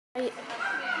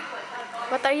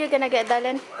What are you gonna get,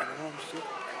 darling?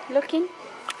 Looking.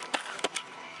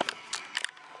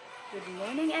 Good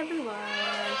morning,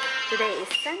 everyone. Today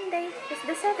is Sunday. It's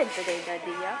the 7th today,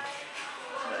 Daddy. Yeah?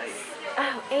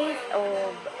 Oh, 8th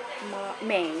of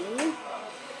May,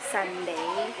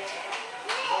 Sunday.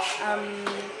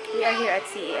 We are here at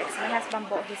CEX. My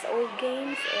husband bought his old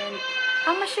games, and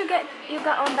how much you got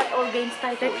on that old games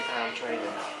title? £40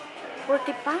 trading.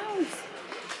 £40.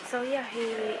 So yeah,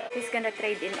 he's gonna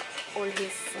trade in all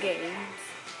his games,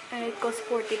 and it costs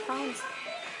 £40.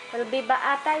 Well, Biba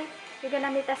Atay, you're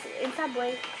gonna meet us in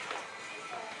Subway.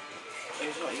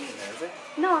 He's not eating there, is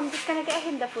he? No, I'm just gonna get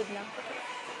him the food now.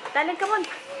 Darling, come on.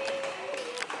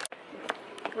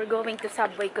 We're going to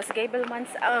Subway because Gable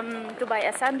wants to buy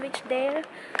a sandwich there,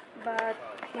 but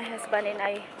my husband and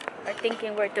I are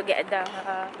thinking where to get the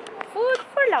food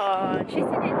for lunch,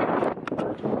 isn't it?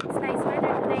 It's nice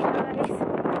weather today, guys.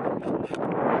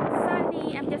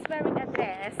 Sunny. I'm just wearing a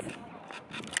dress.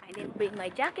 I didn't bring my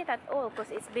jacket at all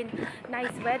because it's been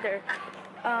nice weather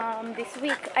this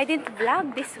week. I didn't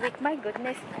vlog this week, my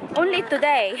goodness. Only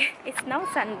today. It's now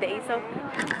Sunday, so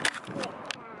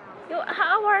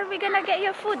how are we gonna get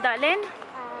your food, darling?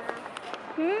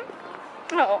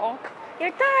 Oh,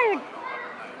 you're tired.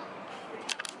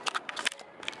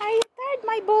 Are you tired,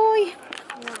 my boy?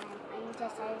 No, I'm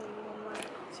just having one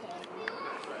chair.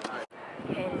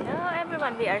 Hello,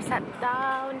 everyone. We are sat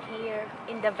down here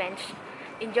in the bench,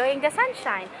 enjoying the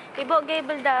sunshine. We bought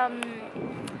Gable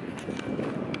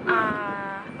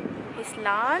his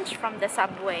lunch from the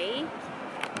Subway.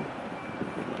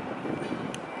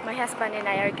 My husband and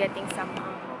I are getting some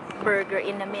burger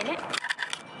in a minute.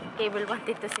 Gable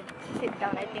wanted to sit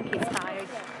down. I think he's tired.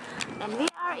 And we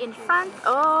are in front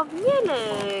of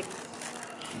Mulek.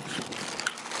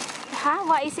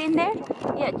 What is in there?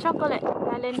 Yeah, chocolate.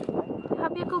 Alan,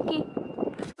 have your cookie.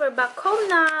 We're back home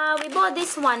now. We bought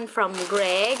this one from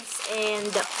Greg's,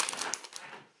 and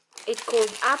it's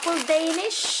called Apple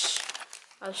Danish.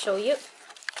 I'll show you.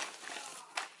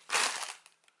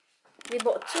 We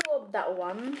bought 2 of that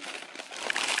one.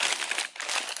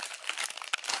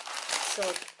 So,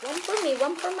 one for me,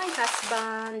 one for my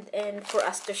husband, and for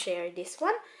us to share this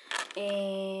one.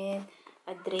 And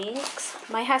a drinks.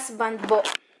 My husband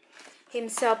bought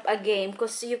himself a game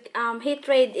because he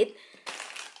traded it.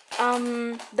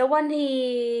 The one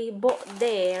he bought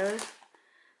there,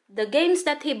 the games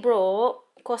that he brought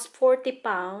cost £40.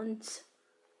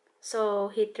 So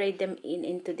he traded them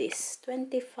into this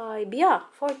 25, yeah,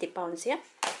 £40, yeah.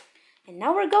 And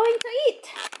now we're going to eat.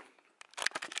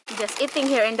 Just eating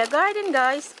here in the garden,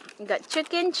 guys. We got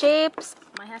chicken, chips.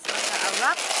 My husband got a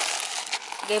wrap.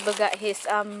 Gable got his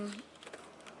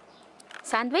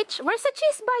sandwich. Where's the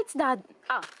cheese bites, Dad?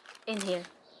 Ah, in here.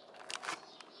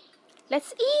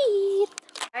 Let's eat.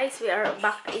 Guys, we are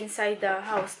back inside the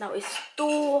house now. It's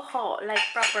too hot, like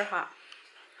proper hot.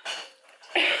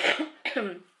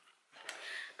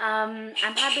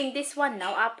 I'm having this one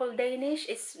now, Apple Danish.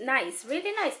 It's nice,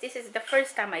 really nice. This is the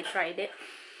first time I tried it.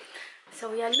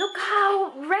 So yeah, look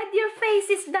how red your face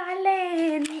is,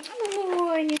 darling.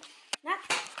 Oh,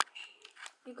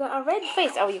 you got a red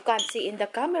face. Oh, you can't see in the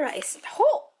camera. It's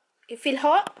hot. You feel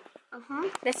hot?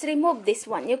 Let's remove this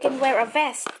one. You can wear a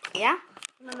vest. Yeah?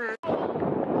 Mama.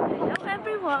 Hello,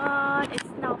 everyone. It's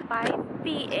now 5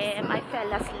 p.m. I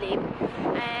fell asleep.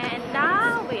 And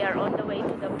now we are on the way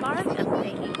to the park. I'm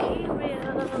taking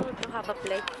Ariel to have a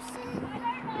play.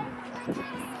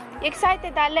 You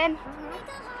excited, darling?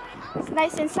 It's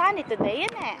nice and sunny today,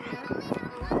 isn't it?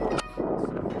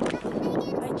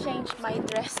 I changed my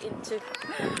dress into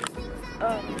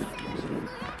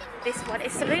this one.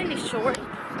 It's really short,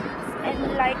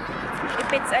 and like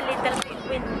if it's a little bit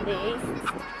windy,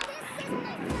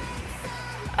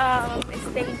 it's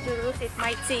dangerous. It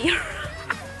might see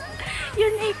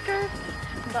your knicker.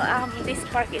 But this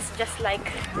park is just like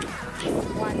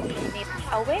 1 minute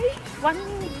away.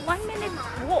 One minute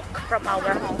walk from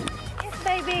our home. Yes,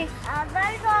 baby.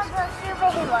 Very long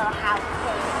superhero house.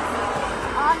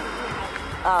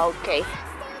 Okay.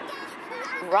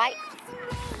 Right.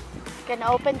 Can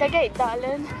I open the gate,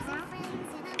 darling?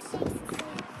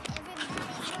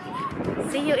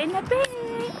 See you in a bit.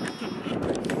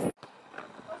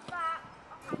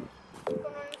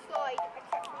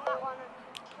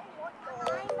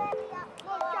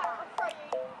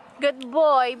 Good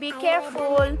boy. Be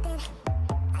careful.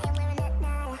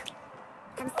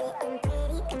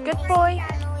 Good boy.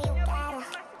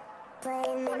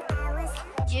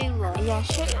 Yeah,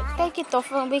 sure. Take it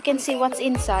off and we can see what's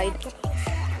inside.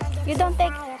 You don't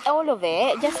take all of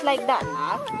it, just like that,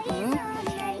 nah?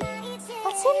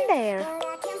 What's in there?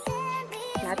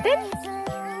 Nothing?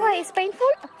 Why, it's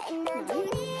painful?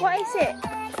 What is it?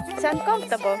 It's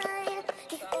uncomfortable.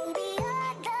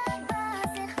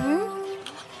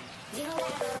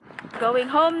 Going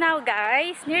home now,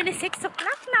 guys. Nearly 6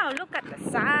 o'clock now. Look at the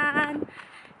sun.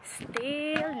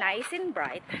 Still nice and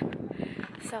bright.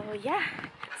 So yeah,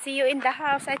 see you in the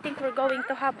house. I think we're going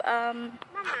to have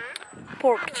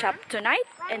pork chop tonight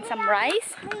and some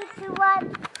rice.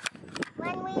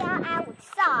 When we are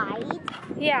outside.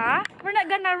 Yeah, we're not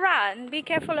gonna run. Be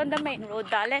careful on the main road,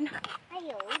 darling.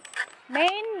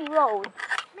 Main road.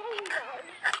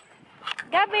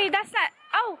 Gabby, that's not.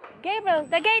 Oh, Gabriel,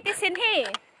 the gate is in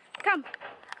here. Come.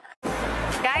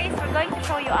 Guys, we're going to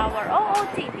show you our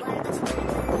OOTV.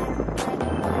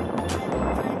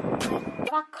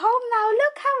 Back home now.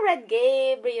 Look how red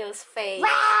Gabriel's face.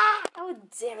 Oh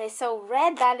dear, it's so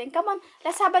red, darling. Come on,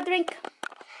 let's have a drink.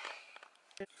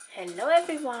 Hello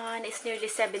everyone. It's nearly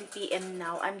 7 p.m.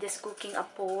 now. I'm just cooking a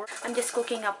pork.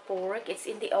 It's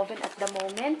in the oven at the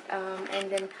moment.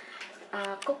 And then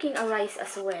cooking a rice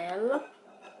as well.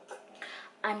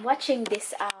 I'm watching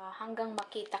this Hanggang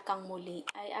Makita Kang Muli.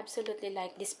 I absolutely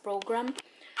like this program.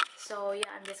 So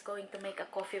yeah, I'm just going to make a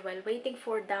coffee while waiting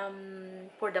for the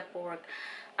pork.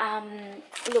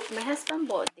 Look, my husband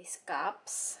bought these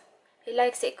cups. He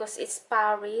likes it because it's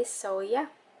Paris. So yeah.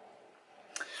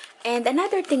 And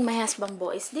another thing my husband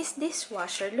bought is this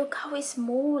dishwasher. Look how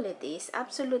small it is.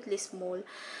 Absolutely small.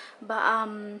 But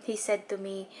he said to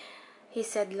me, he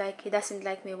said like he doesn't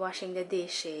like me washing the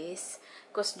dishes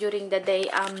because during the day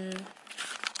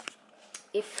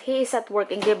if he is at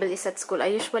work and Gabriel is at school, I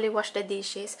usually wash the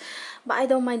dishes, but I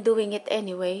don't mind doing it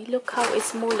anyway. Look how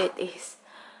small it is.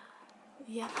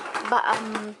 Yeah, but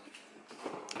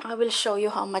I will show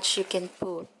you how much you can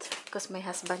put because my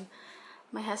husband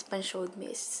showed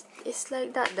me it's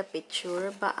like that, the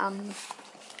picture, but I'll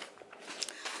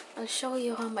show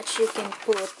you how much you can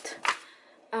put.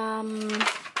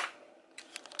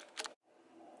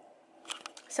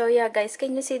 So yeah, guys,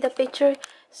 can you see the picture?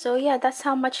 So yeah, that's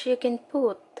how much you can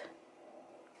put.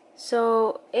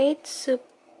 So 8 soup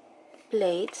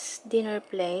plates, dinner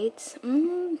plates.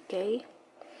 Okay,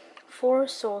 4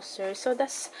 saucers. So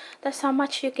that's how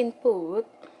much you can put.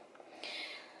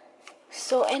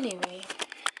 So anyway,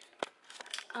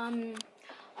 I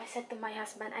said to my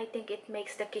husband, I think it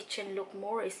makes the kitchen look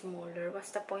more smaller.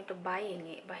 What's the point of buying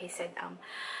it? But he said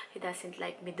he doesn't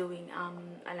like me doing a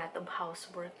lot of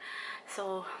housework.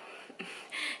 So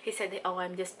he said, oh,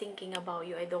 I'm just thinking about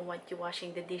you. I don't want you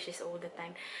washing the dishes all the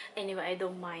time. Anyway, I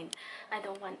don't mind. I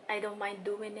don't mind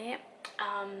doing it.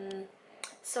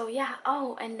 So yeah.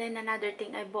 Oh, and then another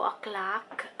thing, I bought a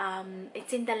clock.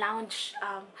 It's in the lounge.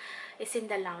 It's in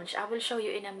the lounge. I will show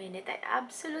you in a minute. I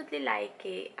absolutely like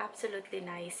it. Absolutely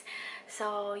nice.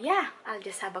 So yeah, I'll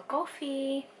just have a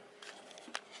coffee.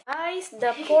 Guys,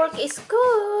 the pork is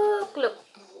cooked. Look.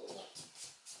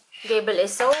 Gabriel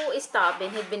is so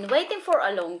stubborn. He'd been waiting for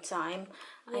a long time.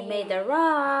 I made the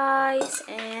rice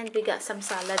and we got some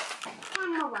salad.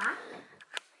 Mama,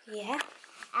 Yeah.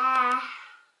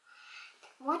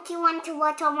 what do you want to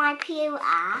watch on my computer?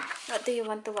 What do you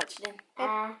want to watch then?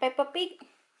 Peppa Pig?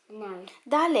 No.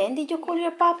 Darling, did you call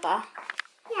your papa?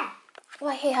 Yeah.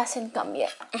 Why he hasn't come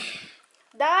yet?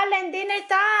 Darling, dinner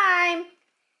time!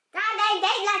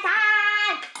 Dinner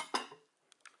time!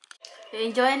 You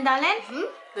enjoying, darling?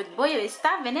 Good boy, you're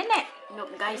starving, innit?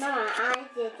 Look, guys. Mama, I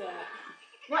did it.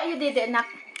 What you did, Nak?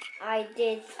 I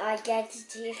get the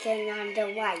chicken and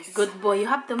the rice. Good boy, you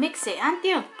have to mix it, aren't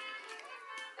you?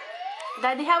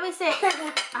 Daddy, how is it?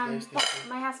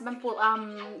 My husband put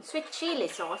sweet chili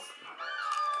sauce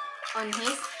on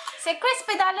his. Say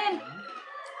crispy, darling.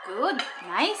 Good,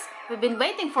 nice. We've been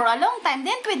waiting for a long time,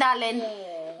 didn't we, darling?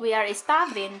 Yeah. We are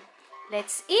starving.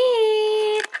 Let's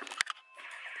eat.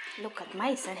 Look at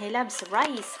my son, he loves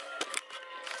rice.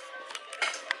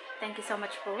 Thank you so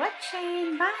much for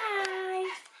watching. Bye.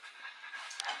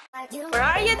 Where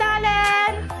are you,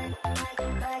 darling?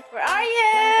 Where are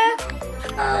you?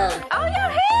 Oh,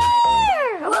 you're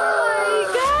here! Oh my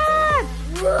God!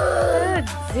 Oh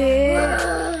dear.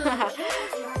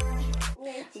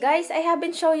 Guys, I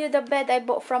haven't shown you the bed I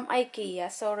bought from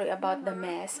IKEA. Sorry about the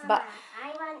mess, but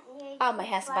my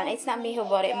husband. It's not me who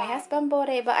bought it. My husband bought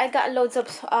it, but I've got loads of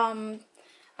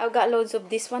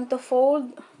this one to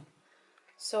fold.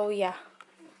 So yeah,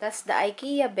 that's the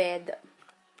IKEA bed.